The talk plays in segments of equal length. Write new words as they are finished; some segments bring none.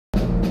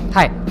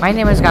Hi, my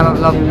name is Gamma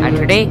Vlog and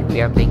today we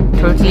are playing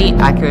Totally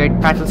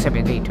Accurate Battle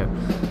Simulator.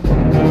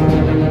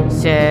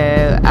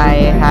 So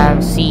I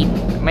have seen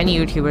many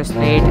YouTubers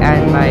play it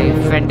and my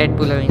friend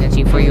Deadpool Arena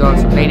G4U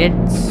also played it.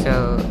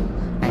 So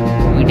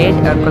and we did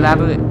a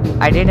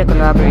I did a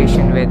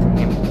collaboration with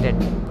him,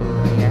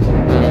 Deadpool, yeah,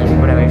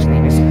 whatever his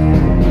name is.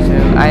 So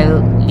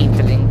I'll leave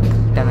the link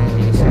down in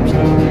the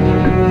description.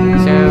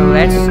 So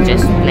let's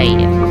just play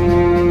it.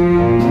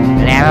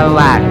 Level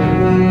 1.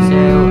 So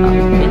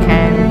we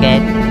can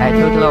get a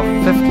total of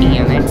 50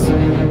 units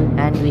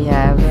and we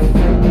have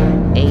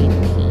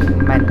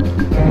 18 money.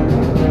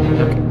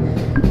 Okay.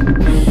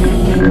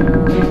 So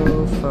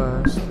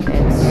first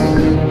let's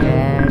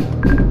get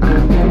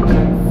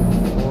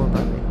 4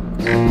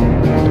 buildings.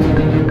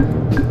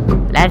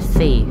 Let's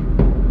see.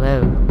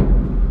 Whoa.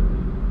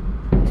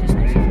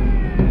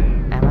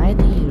 Am I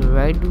the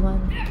right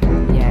one?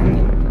 Yeah, I'm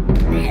the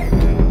right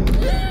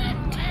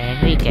one. Can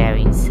we go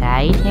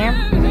inside him?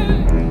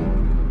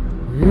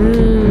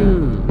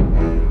 Ooh.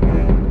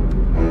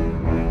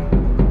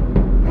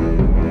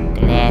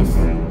 The death.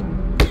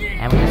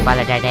 I'm gonna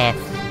follow the death.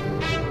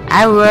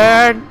 I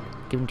would.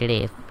 Come to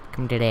death.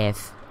 Come to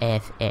death.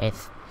 S.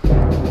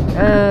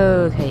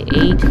 Okay,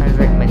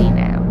 800 money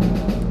now.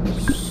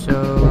 So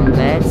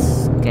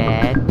let's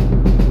get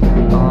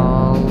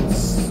all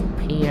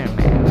spearmen.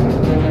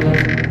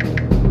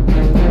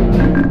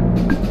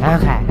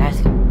 Okay,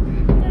 let's go.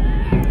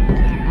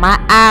 My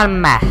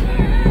armor.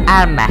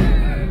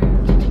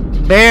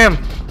 Boom!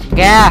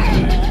 Go!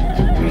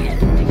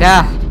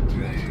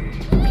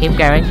 Keep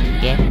going.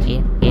 Yeah.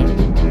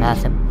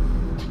 Awesome.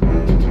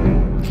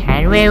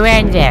 Can we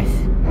win this?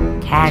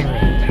 Can we?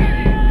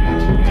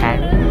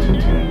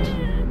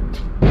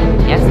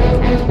 Yes, we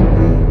can.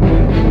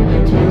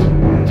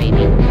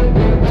 Maybe.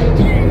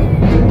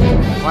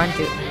 1,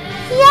 2.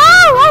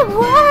 Yeah, I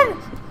won!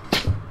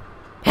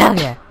 Hell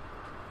yeah!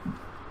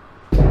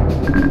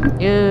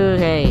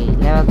 Okay,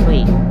 level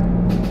 3.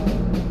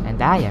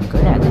 I am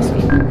good at this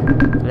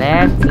game.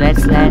 Let's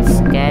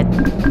get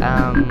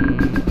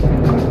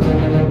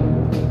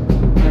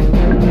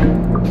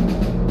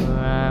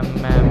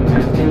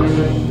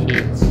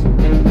sheets.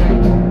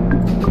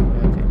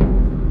 Okay.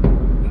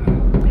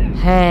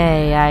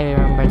 Hey, I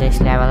remember this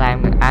level.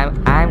 I'm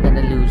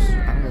gonna lose.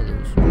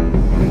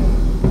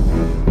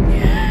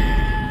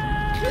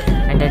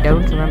 And I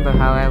don't remember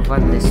how I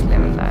won this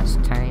level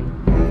last time.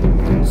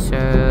 So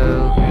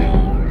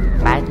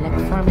bad luck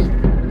for me.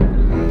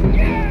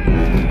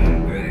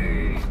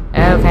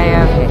 Okay.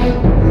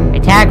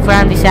 Attack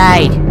from the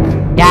side.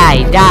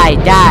 Die.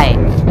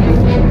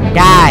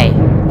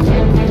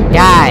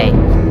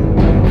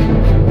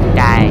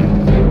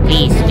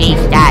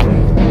 Please, die.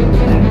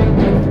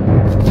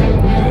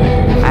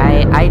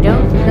 I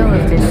don't know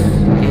if this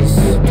is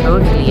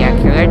totally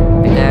accurate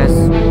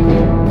because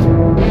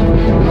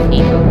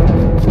people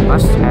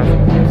must have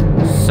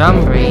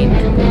some brain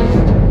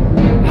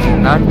to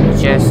not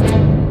just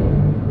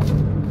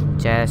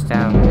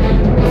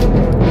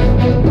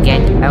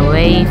get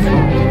away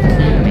from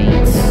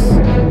teammates.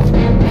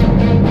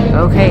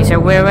 Okay, so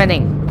we're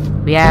winning.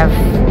 We have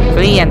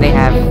 3 and they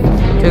have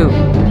 2.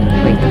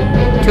 Wait,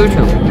 2.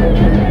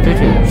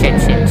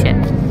 Shit.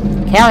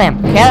 Kill him.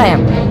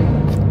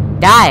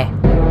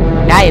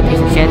 Die, you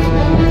piece of shit.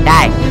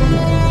 Die.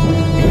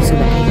 This is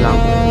gonna take long.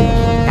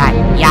 Die.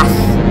 Yes.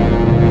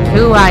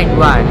 2 and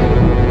 1.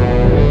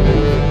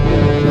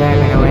 We're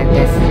gonna win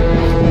this.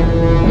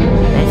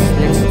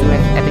 Let's do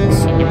an epic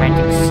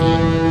cinematic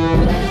scene.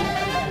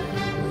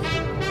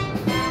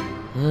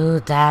 Ooh,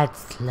 that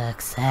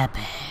looks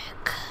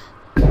epic.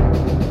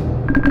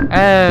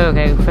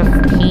 Okay,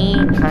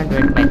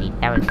 1500 money.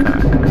 That was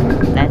good.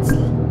 Let's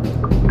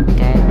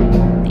get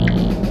the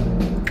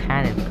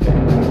cannon.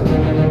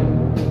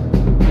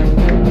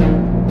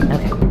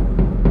 Okay.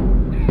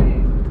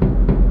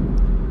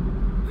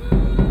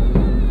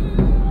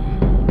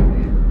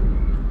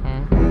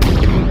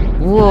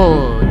 Whoa,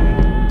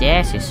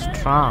 this is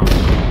strong.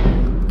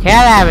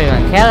 Kill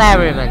everyone.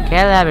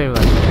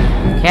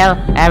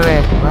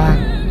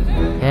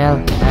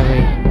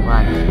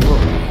 Whoa.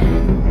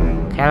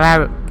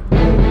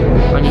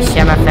 Only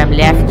some of them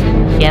left.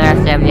 They're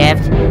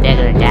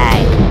gonna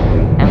die.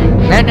 No.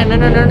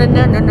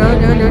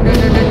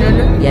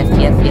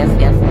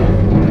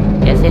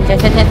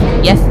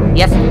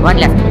 Yes. One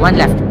left.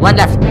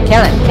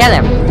 Kill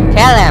him.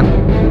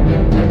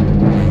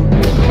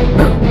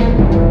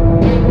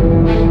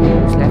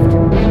 Who's left?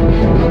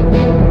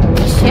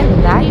 Is he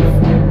alive?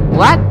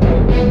 What?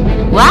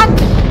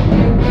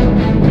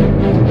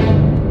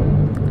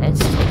 Let's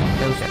take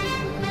closer.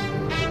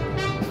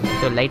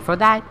 Too late for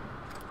that?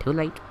 Too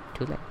late.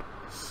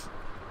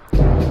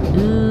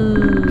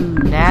 Ooh,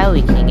 now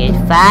we can get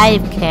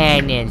 5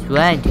 cannons.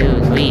 1,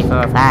 2, 3,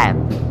 4, 5.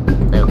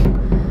 Boom.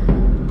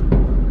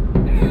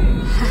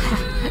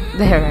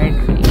 Their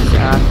entry is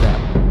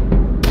awesome.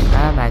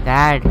 Oh my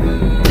god.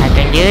 I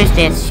can use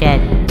this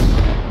shit.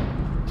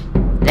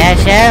 There's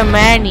so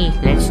many.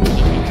 Let's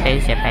keep it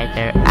closer by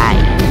their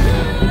eyes.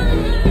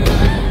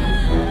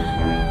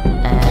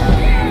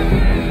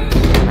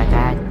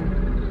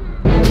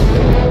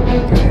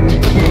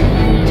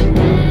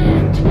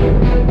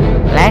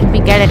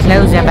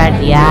 close up at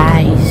the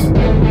eyes.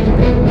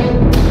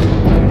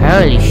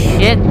 Holy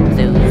shit,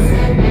 those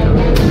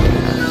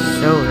are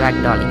so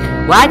ragdolly.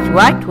 What?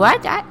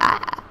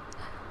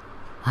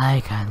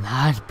 I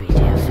cannot be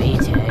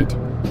defeated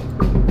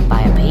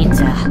by a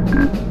pizza.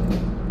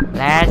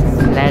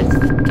 Let's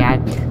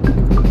get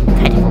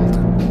catapult.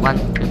 1,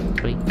 2,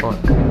 3, 4.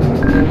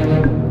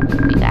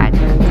 Be that.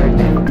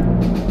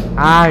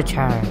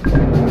 Archer,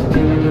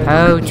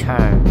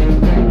 poacher,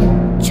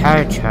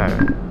 churcher,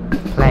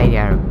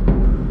 player.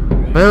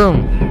 Boom!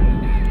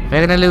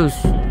 We're gonna lose.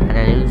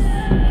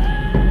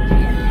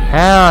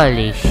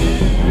 Holy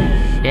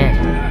shit!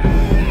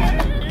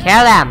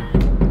 Kill him!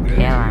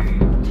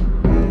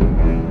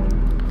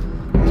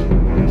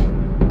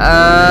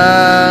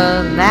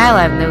 Now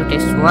I've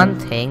noticed one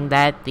thing,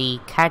 that the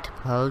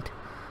catapult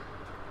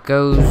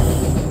goes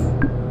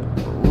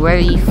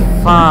very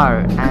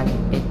far and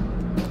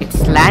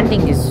its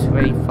landing is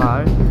very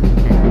far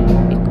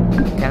and it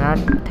cannot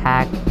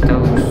attack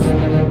those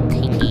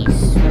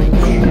thingies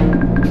which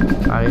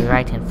are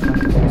right in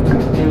front of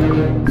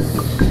it.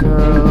 So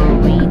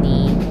we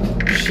need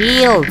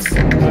shields.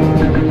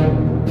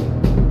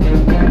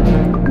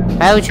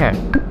 Poacher.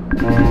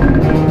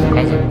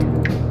 Peasant.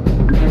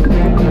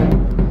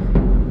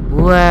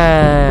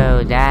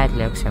 Whoa, that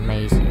looks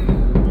amazing.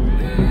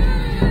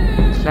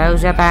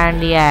 Close up on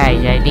the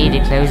eyes. I need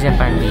a close up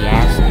on the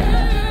ass.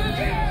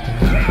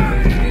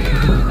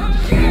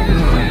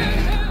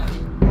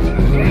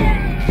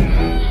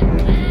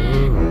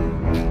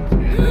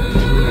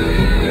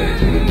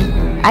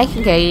 I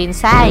can go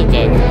inside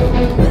it.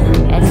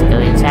 Let's go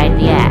inside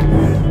the ass.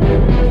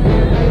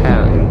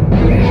 Oh.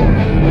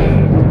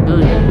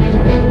 Ooh.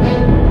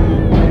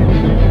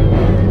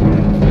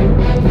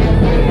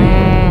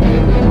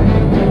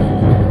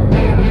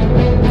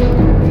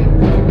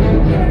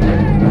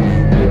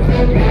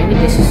 Maybe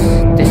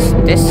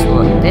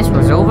this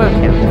was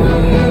overkill.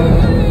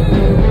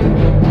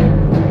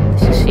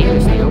 This is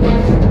seriously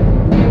overkill.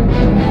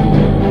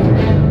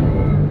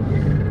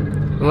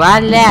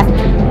 One left.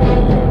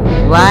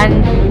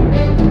 One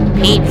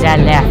pizza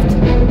left.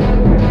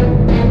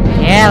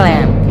 Kill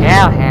him.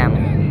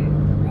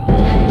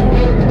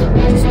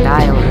 Just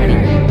die already.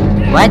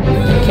 What?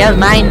 You killed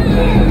mine?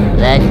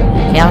 Good.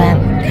 Kill him.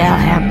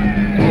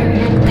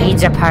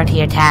 Pizza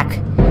party attack.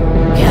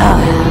 Kill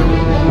him.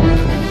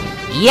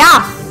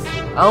 Yes!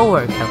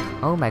 Overkill.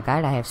 Oh my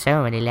god, I have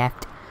so many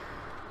left.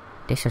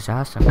 This is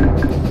awesome.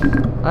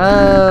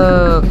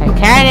 Okay,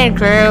 cannon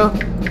crew.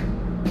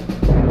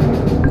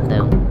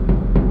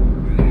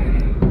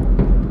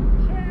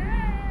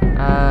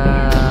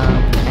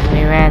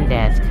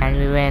 Can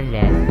we win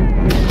this?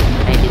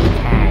 Maybe we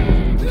can.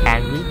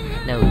 Can we?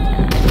 No, we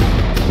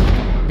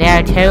cannot. There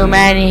are too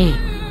many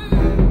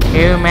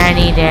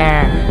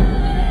there.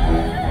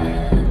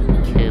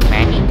 Too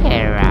many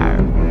there are.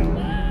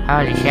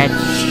 Holy shit.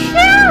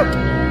 Shoot!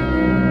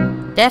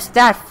 That's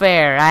not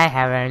fair. I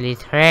have only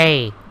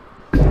 3.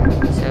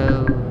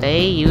 So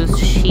they use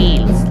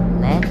shields.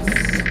 Let's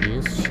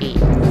use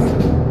shields.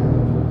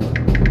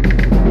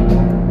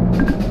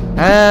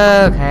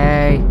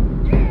 Okay.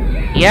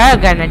 You're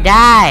gonna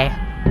die,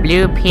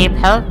 blue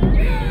people.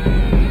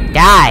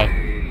 Die.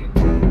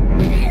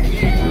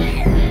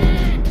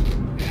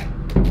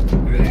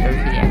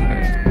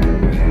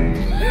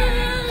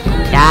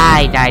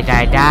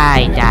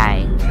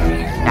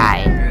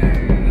 Die.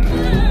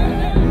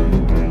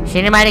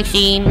 Cinematic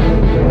scene.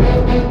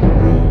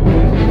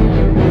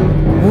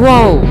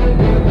 Whoa.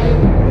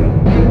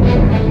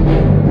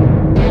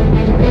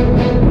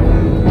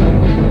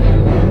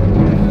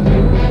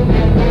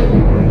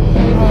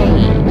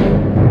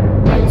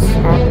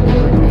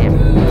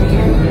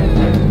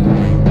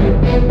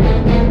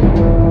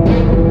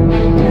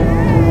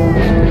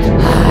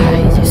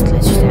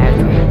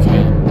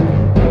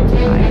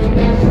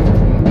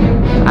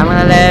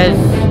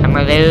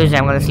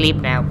 I'm gonna sleep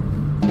now.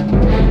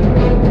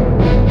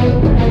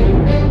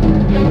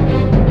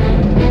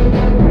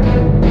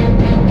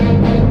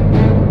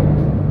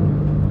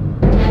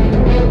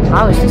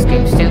 How is this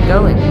game still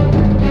going?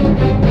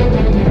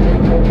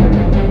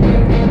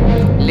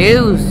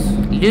 Lose.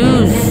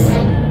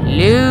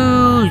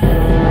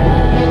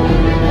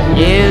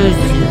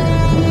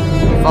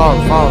 Fall.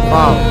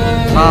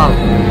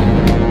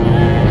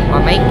 Or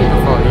make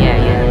people fall, yeah.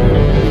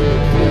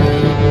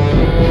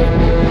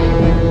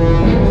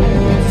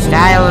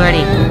 Die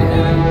already.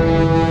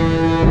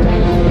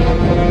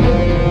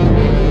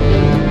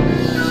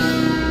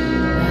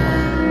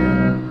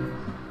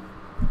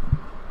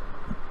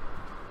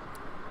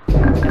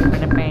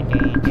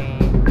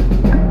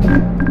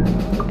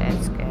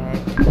 That's good.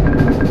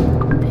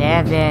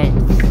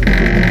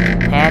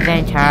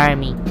 Peasant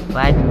army.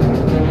 What?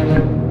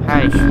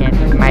 Oh shit,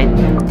 my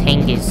thing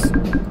is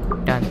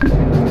done.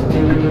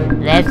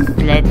 Let's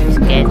get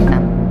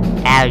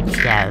some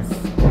outlaws.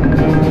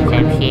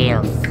 Some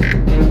shields.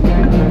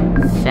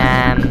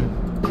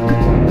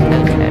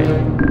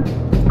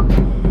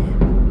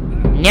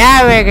 Now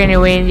we're gonna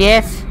win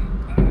this.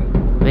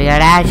 We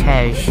got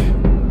outhouse.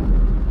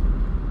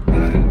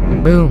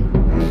 Boom.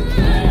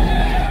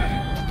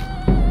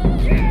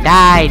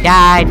 Die,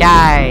 die,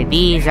 die.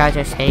 These are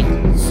just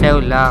taking so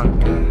long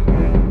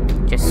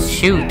to just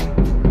shoot.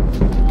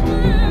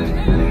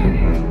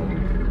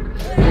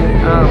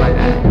 Oh my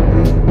god.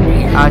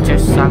 I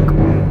just suck.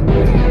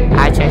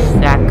 I just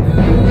suck.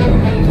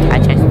 I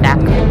just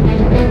suck.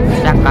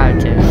 Suck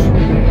archers.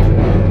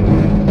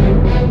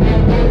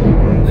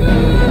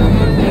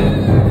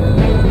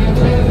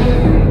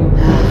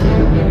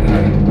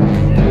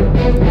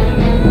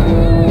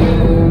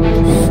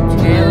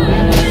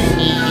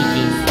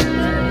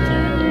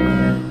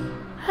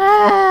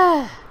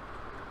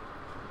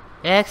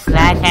 Looks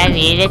like I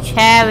need a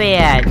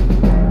chariot.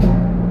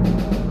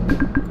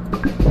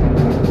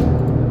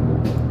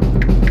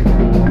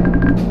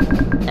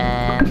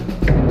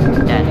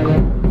 Done.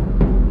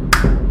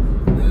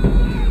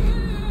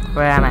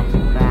 Where am I?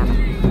 Where am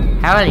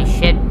I? Holy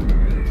shit.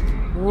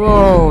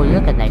 Whoa,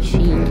 look at that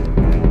shield.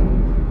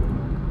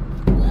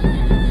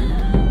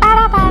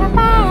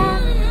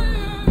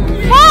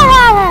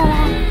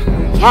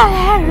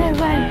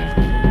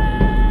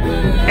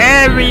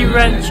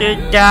 Everyone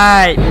should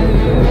die.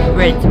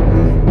 Wait.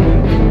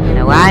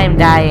 Now I am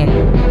dying.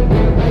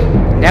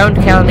 Don't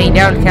kill me,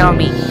 don't kill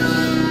me.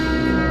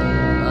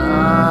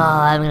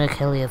 Oh, I'm gonna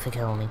kill you if you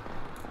kill me.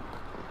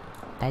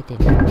 That did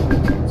not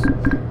make sense.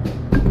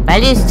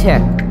 But it's 2,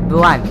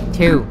 1,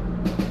 2.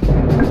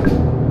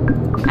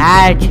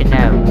 Archer,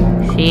 no.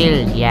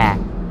 Shield, yeah.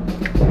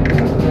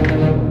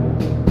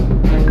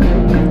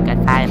 Got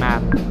timer.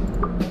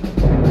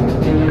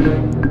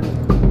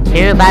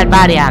 2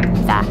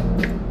 barbarians.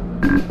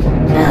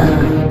 No,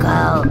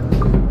 go.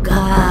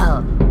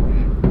 Go!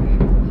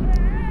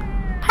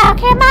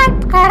 Pokemon!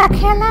 Gotta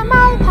kill them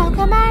all,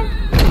 Pokemon!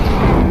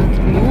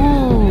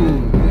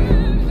 Ooh!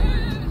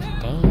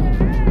 Damn.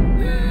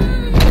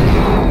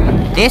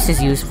 This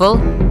is useful.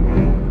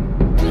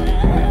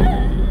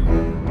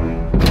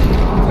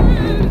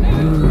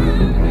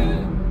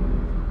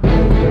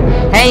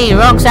 Hey,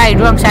 wrong side,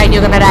 you're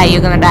gonna die,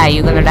 you're gonna die,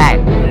 you're gonna die.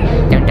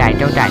 Don't die,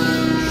 don't die.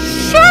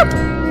 Shit!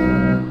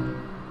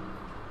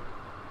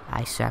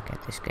 I suck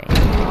at this game.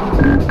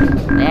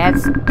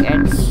 Let's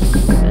get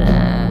a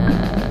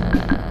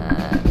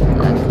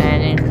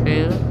cannon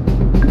crew,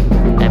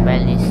 a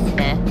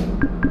ballista,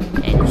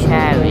 and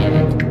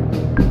chariot.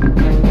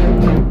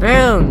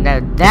 Boom! Now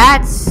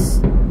that's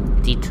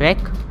the trick.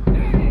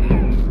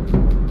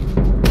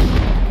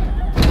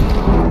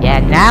 Yeah,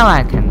 now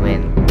I can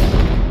win.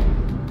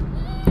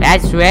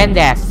 Let's win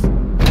this.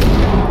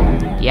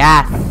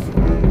 Yes.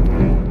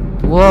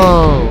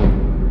 Whoa.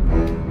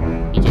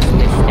 He just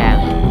glitched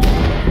out.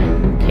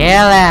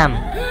 Kill him!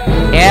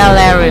 Kill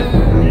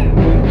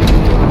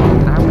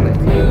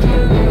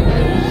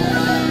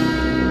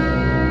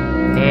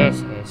This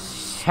is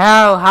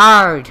so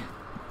hard!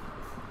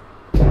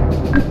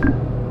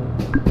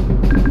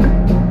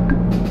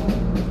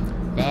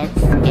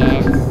 Let's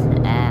get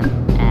a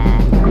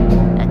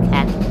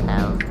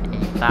catapult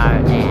bar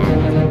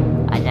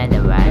and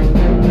another one.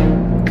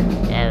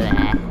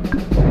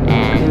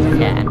 And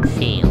some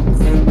shields.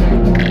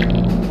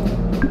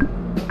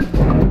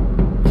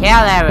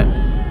 Kill him!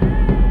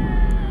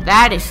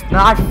 That is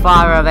not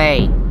far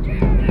away.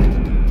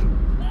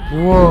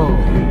 Whoa.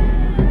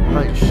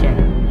 Holy shit.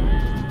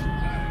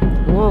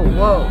 Whoa,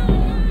 whoa.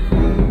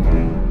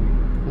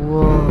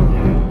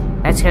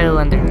 Whoa. Let's go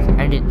under.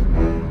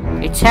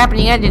 It's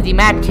happening under the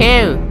map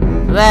too.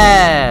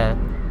 Whoa.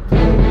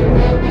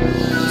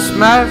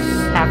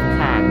 Smurfs have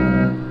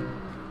come.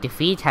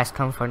 Defeat has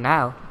come for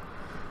now.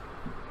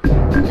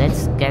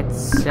 Let's get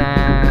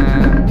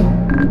some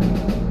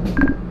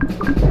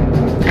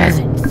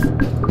peasants.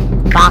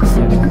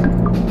 Boxers,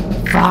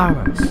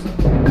 farmers,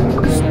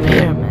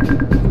 spearmen,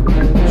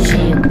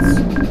 shields,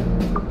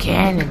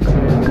 cannon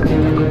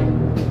crew,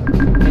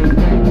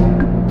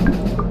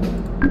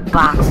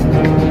 boxer,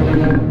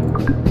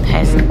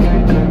 peasant,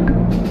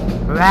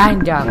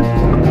 random,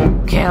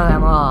 kill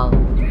them all.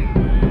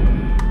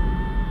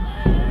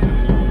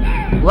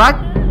 What?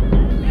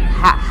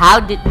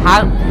 How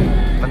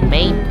my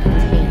main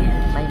team,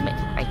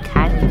 my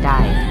cannon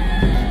died.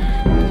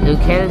 Who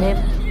killed him?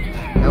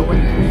 No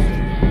one knows.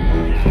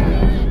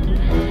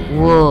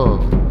 Whoa.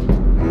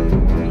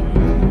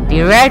 The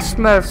red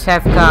Smurfs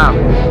have come.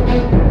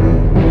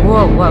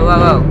 Whoa, whoa, whoa,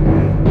 whoa.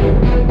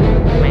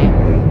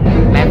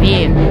 My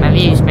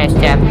view is messed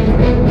up.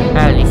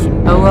 Holy shit.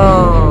 Oh,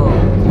 whoa.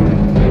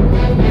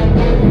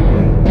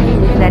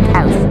 Look at that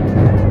house.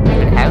 Look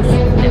at the house?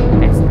 No,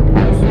 that's not the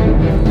house.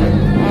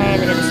 Hey,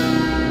 look at this.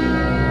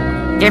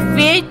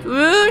 Defeat!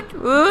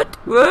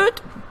 Woot!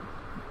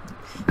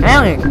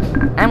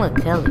 I'm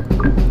gonna kill you.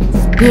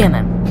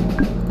 Spearman.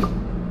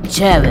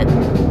 Chariot.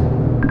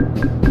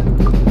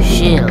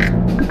 Shield.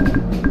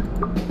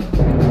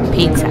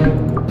 Pizza.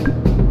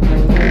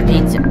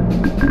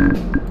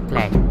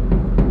 Play.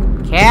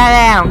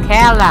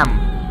 Kill them.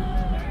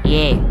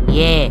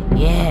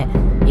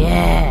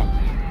 Yeah.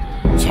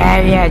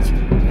 Chariot.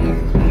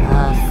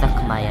 Oh, suck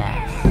my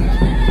ass.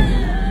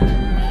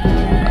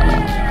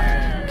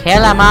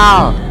 Kill them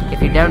all. If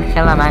you don't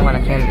kill them, I'm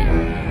gonna kill you.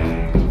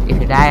 If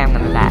you die, I'm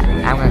gonna die.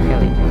 I'm gonna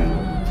kill you.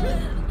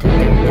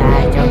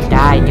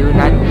 die. Do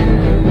not.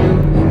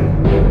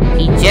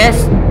 He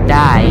just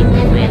died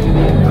with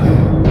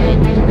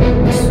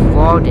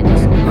sword in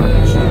his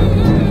crotch.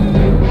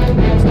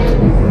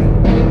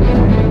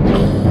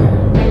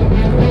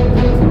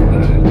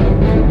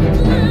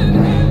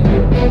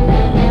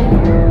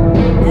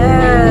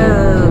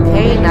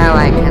 Okay, now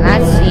I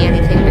cannot see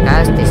anything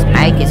because this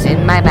mic is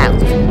in my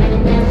mouth.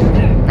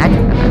 Not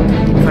in the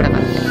mouth, in front of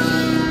my face.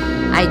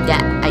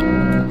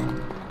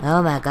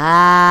 Oh my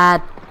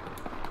god.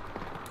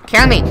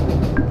 Kill me!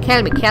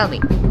 Kill me, kill me!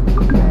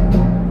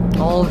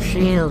 Oh,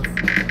 shield.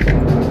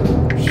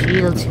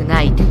 Shield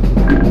tonight.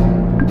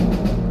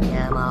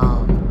 Come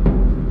on.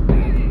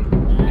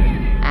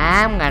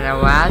 I'm gonna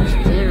watch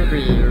the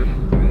rear.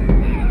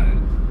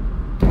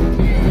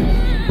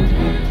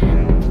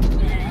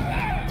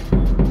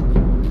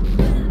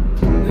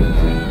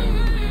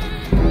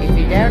 If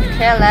you don't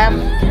kill him,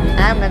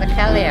 I'm gonna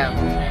kill you.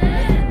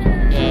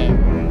 Yeah.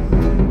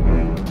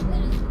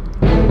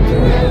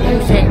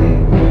 Shit,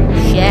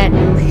 shit,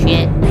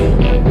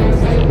 shit,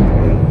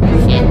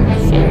 shit,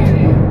 shit.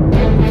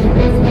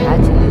 How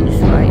to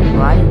use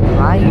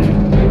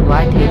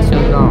why take so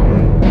long?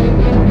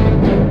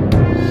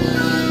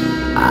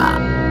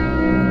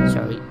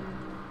 Sorry.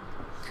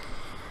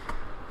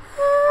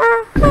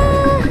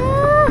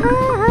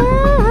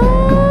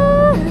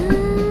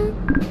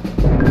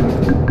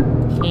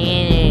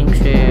 Killing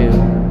true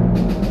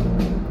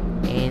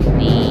in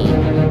the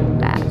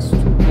last.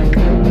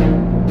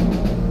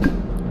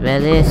 Well,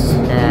 this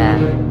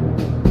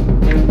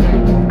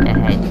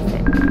ahead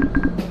thing.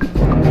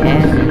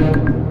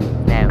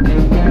 No.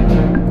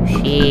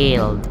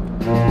 Shield.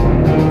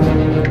 Boom.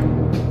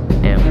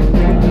 Boom.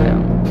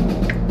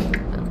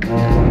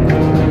 Boom.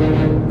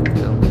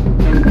 Boom.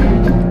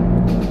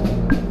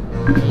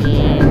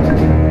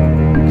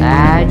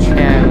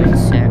 Archer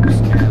sucks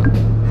now.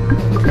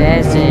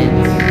 Pleasant.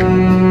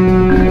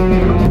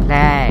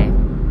 Play.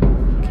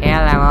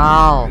 Kill them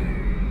all.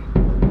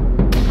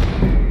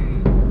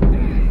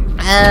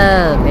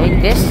 Oh,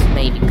 this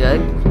may be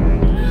good.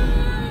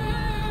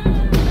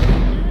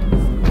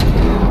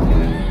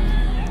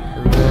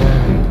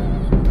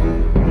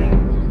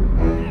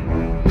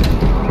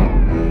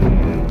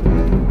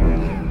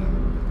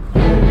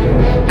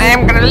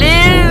 I'm gonna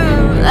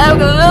lose! I'm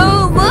gonna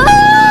lose!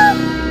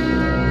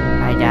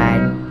 I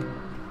died.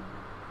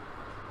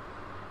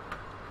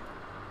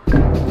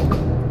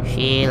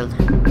 Shield.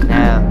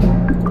 No.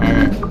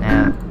 No.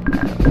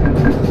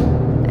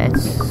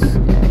 That's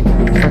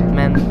good.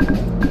 Footman.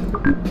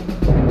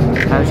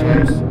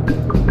 Archers.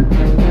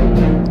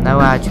 No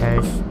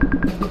archers.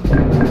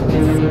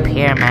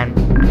 Spearmen.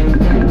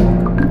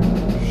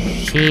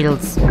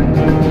 Shields.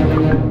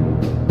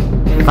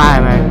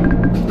 Firemen.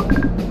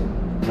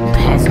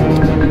 Peasant.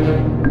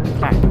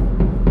 Clerk.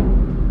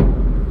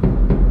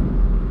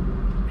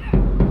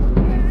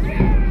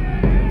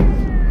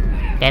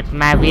 Get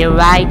my view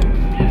right.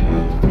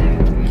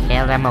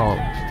 Kill them all.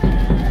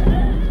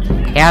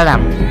 Kill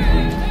them.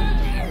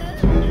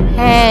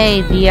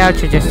 Hey, the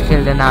archer just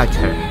killed an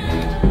archer.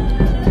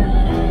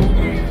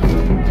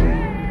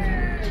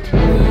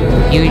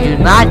 You do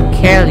not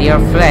kill your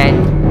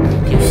friend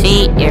to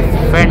see if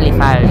friendly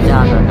fire is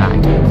on or not.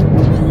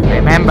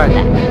 Remember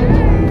that.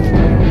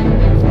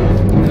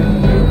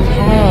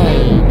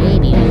 Hey,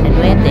 maybe we can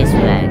win this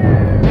one.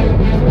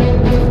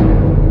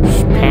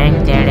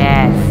 Spank their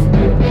ass.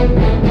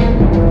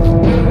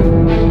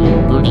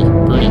 Booty,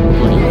 booty,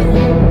 booty.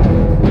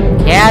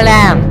 Kill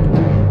them!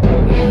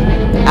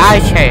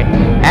 Archer!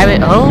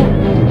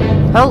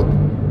 Oh!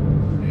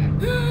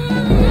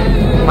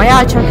 My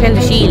archer killed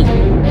the shield!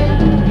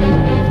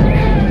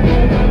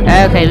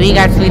 Okay, we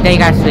got 3, they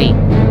got 3.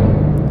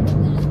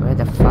 Where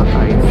the fuck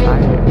are you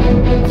firing?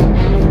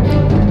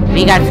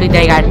 We got 3,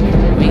 they got...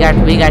 We got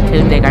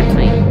 2, they got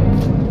 3.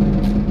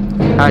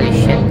 Holy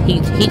shit,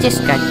 he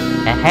just got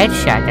a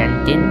headshot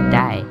and didn't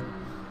die.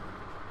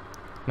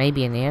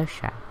 Maybe an air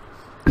shot.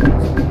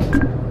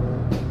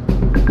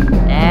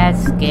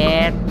 Let's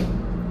get...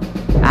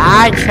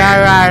 Archer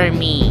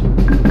army!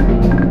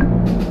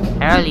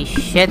 Holy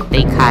shit,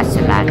 they cost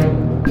a lot.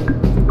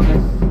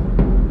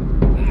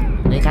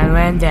 We can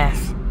win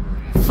this.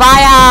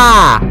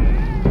 Fire!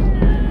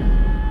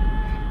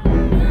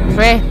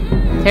 3,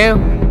 2,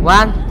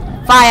 1,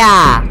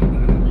 fire!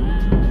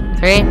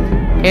 3,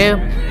 2,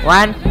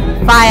 1,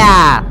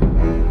 fire!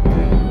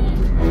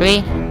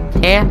 3,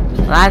 2,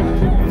 1,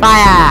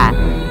 fire!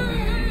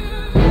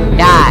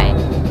 Die!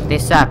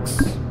 This sucks.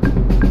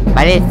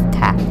 But it's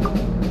tough.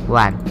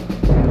 1,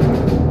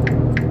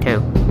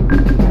 2.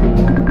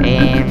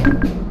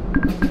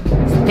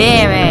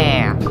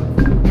 Spear!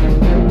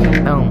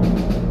 Boom.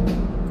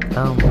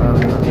 Boom, boom,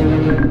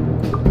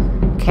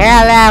 boom.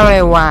 Kill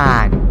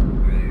everyone!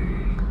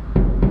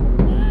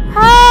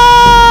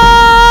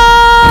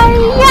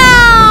 Yeah!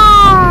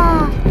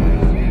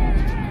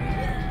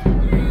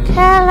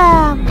 Kill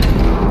him!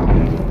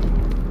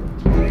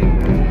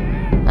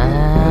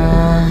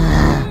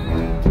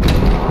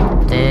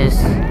 This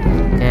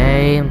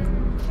game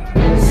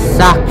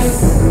sucks.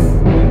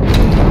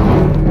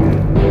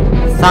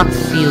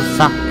 Sucks, you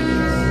suck.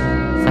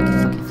 Sucky,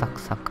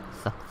 suck.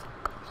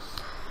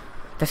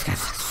 This guy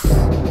sucks.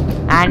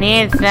 I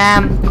need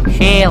some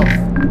shields.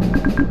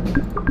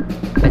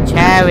 A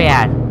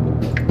chariot.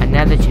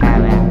 Another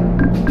chariot.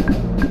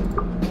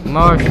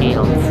 More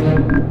shields.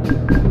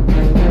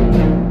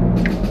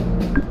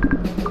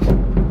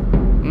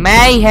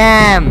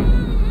 Mayhem!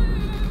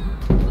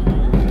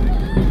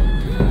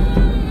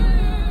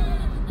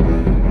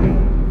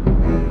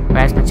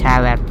 Where's my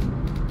chariot?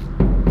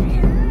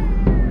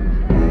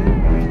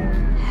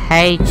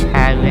 Hey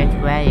chariot,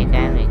 where are you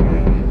going?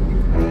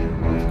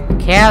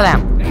 Kill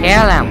him!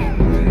 Kill him!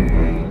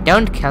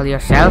 Don't kill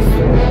yourself!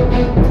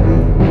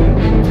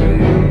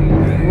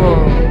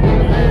 Whoa!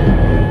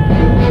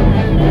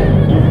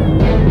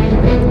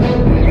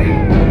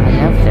 I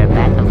love their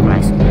battle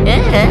cries.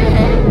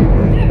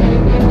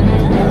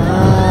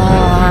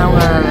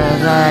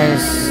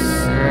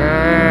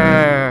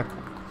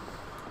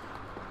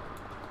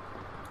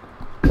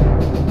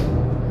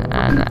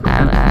 I'm gonna die.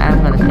 I'm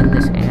gonna kill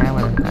this guy.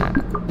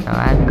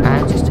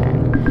 I'm just trying.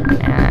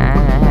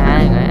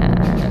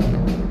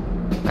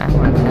 I'm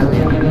gonna kill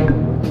you.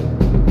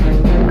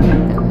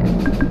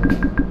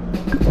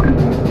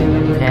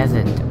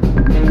 Peasant.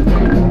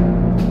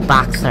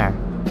 Boxer.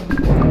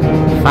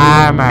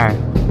 Farmer.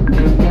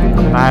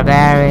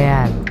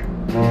 Barbarian.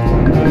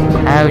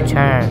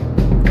 Poacher.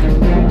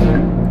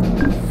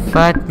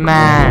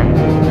 Footman.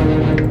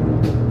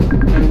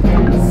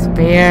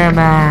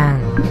 Spearman.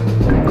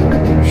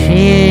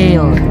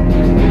 Shield.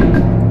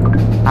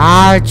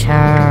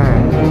 Archer.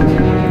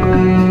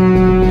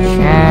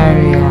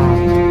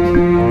 Chariot.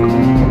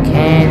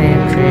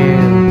 Cannon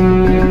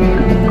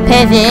crew.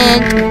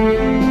 Peasant.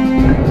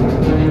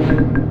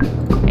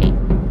 Wait.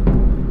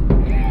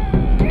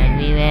 Can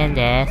we win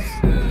this?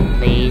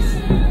 Please.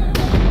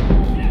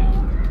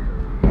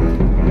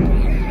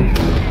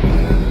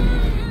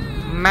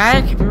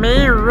 Make me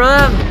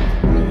win.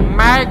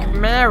 Make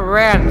me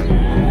win.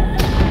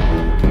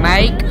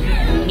 Make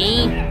me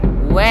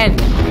win.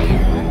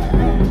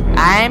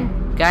 I'm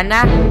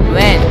gonna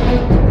win.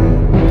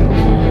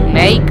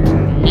 Make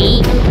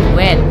me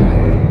win.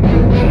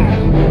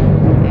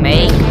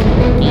 Make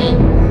me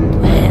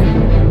win.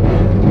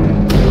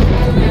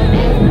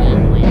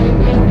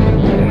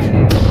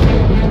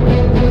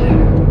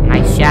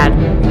 Nice shot.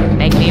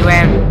 Make me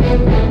win.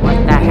 What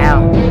the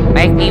hell?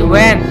 Make me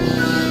win.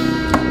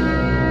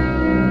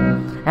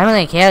 I'm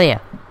gonna kill you.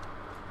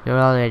 You're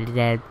already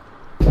dead.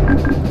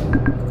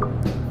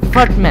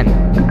 Footman.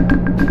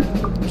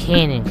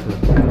 Cannon crew.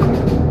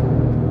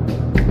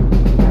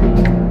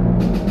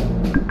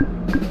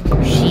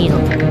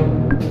 Shield.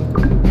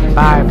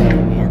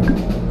 Barbarian.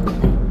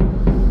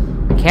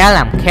 Kill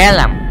him, kill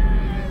him.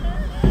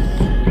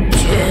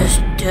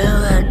 Just do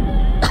it.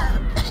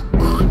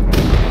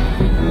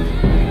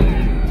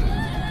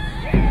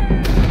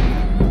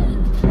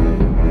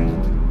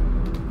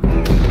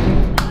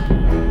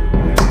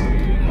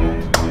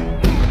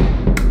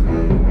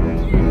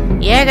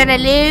 You're gonna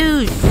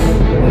lose.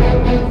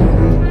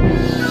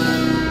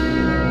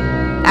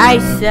 I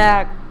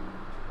suck.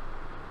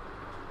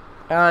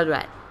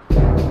 Alright.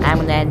 I'm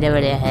gonna do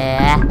it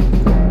here.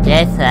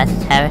 This was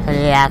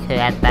terribly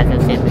accurate battle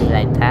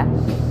simulator.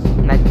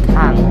 My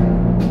tongue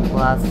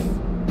was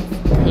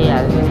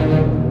pierced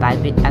by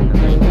the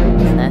enemy,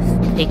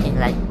 speaking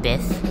like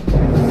this.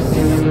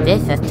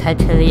 This is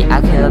totally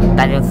accurate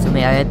battle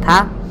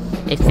simulator.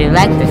 If you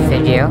like this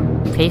video,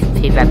 please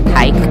leave a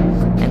like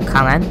and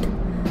comment.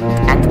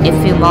 And if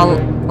you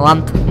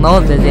want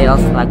more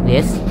videos like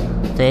this,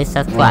 please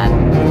subscribe.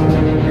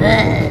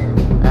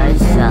 I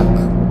suck.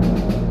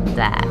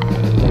 Bye.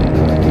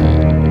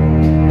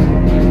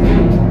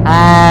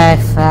 I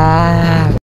suck.